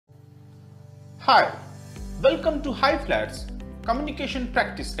Hi, welcome to HiFlat's communication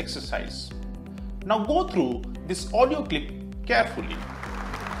practice exercise. Now go through this audio clip carefully.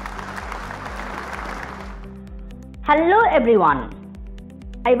 Hello everyone.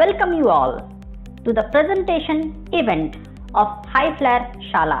 I welcome you all to the presentation event of HiFlat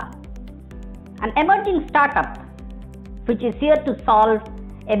Shala, an emerging startup which is here to solve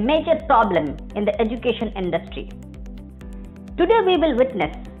a major problem in the education industry. Today we will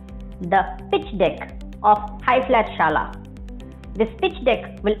witness the pitch deck of HiFlat Shala. This pitch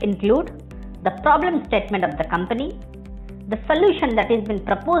deck will include the problem statement of the company, the solution that has been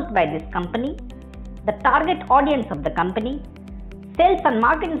proposed by this company, the target audience of the company, sales and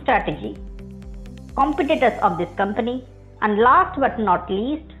marketing strategy, competitors of this company, and last but not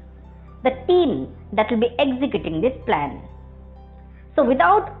least, the team that will be executing this plan. So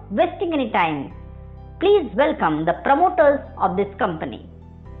without wasting any time, please welcome the promoters of this company.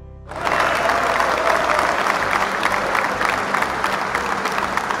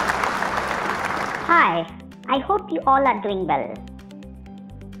 Hi, I hope you all are doing well.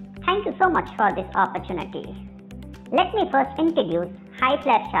 Thank you so much for this opportunity. Let me first introduce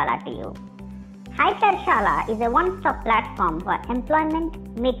HiFlat Shala to you. HiFlat Shala is a one-stop platform for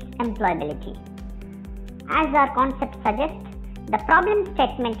employment meets employability. As our concept suggests, the problem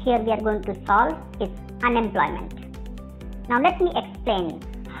statement here we are going to solve is unemployment. Now let me explain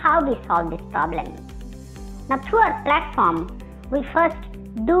how we solve this problem. Now through our platform, we first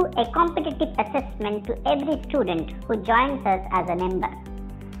do a competitive assessment to every student who joins us as a member.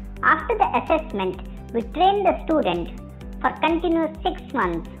 After the assessment, we train the student for continuous 6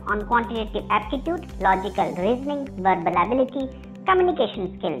 months on quantitative aptitude, logical reasoning, verbal ability,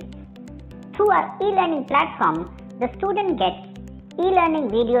 communication skills. Through our e-learning platform, the student gets e-learning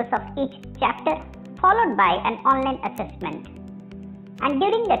videos of each chapter followed by an online assessment. And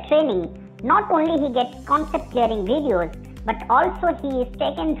during the training, not only he gets concept clearing videos, but also he is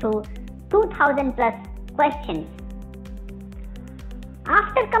taken through 2000 plus questions.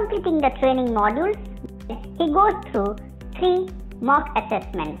 After completing the training modules, he goes through 3 mock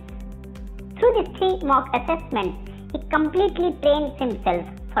assessments. Through these 3 mock assessments, he completely trains himself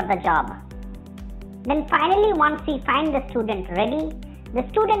for the job. Then finally, once we find the student ready, the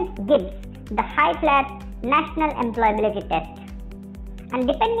student gives the HiFlat National Employability Test. And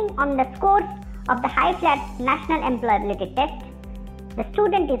depending on the scores of the HiFlat National Employability Test, the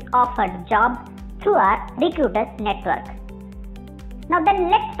student is offered job through our recruiters network. Now then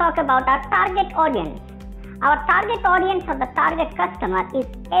let's talk about our target audience. Our target audience or the target customer is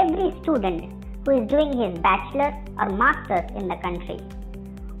every student who is doing his bachelor or master's in the country.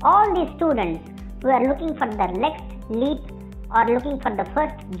 All these students who are looking for the next leap or looking for the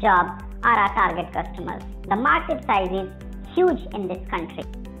first job are our target customers. The market size is huge in this country.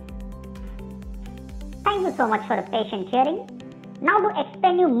 Thank you so much for a patient hearing. Now to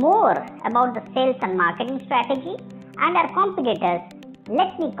explain you more about the sales and marketing strategy and our competitors,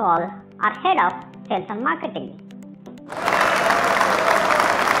 let me call our head of sales and marketing.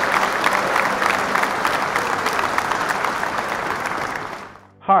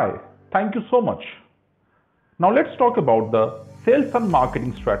 Hi, thank you so much. Now let's talk about the sales and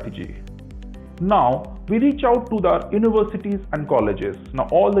marketing strategy. Now we reach out to the universities and colleges. Now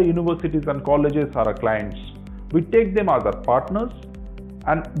all the universities and colleges are our clients. We take them as our partners,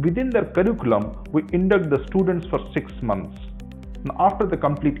 and within their curriculum we induct the students for 6 months. Now after the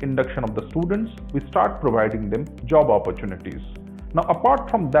complete induction of the students, we start providing them job opportunities. Now apart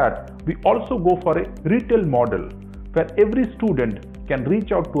from that, we also go for a retail model where every student can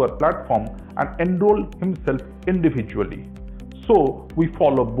reach out to our platform and enroll himself individually. So we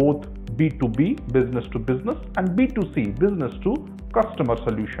follow both B2B, business to business, and B2C, business to customer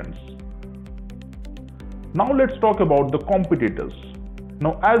solutions. Now let's talk about the competitors.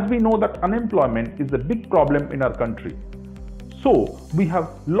 Now as we know that unemployment is a big problem in our country. So we have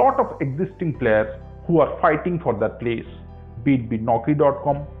lot of existing players who are fighting for that place, be it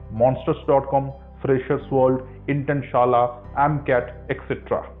Naukri.com, Monsters.com, Freshers World, Intern Shala, AMCAT,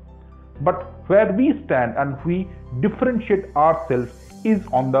 etc. But where we stand and we differentiate ourselves is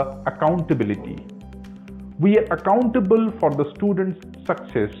on the accountability. We are accountable for the student's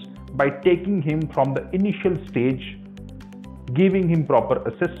success by taking him from the initial stage, giving him proper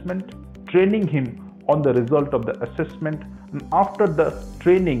assessment, training him on the result of the assessment, and after the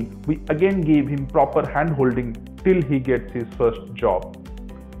training, we again give him proper hand-holding till he gets his first job.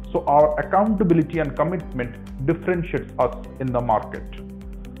 So our accountability and commitment differentiates us in the market.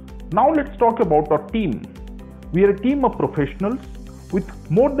 Now let's talk about our team. We are a team of professionals with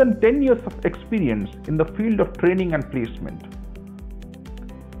more than 10 years of experience in the field of training and placement.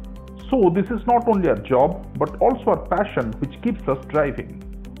 So this is not only our job but also our passion which keeps us driving.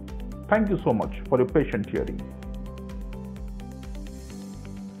 Thank you so much for your patient hearing.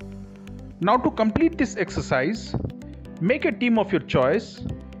 Now to complete this exercise, make a team of your choice,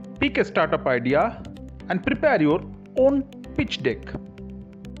 pick a startup idea and prepare your own pitch deck.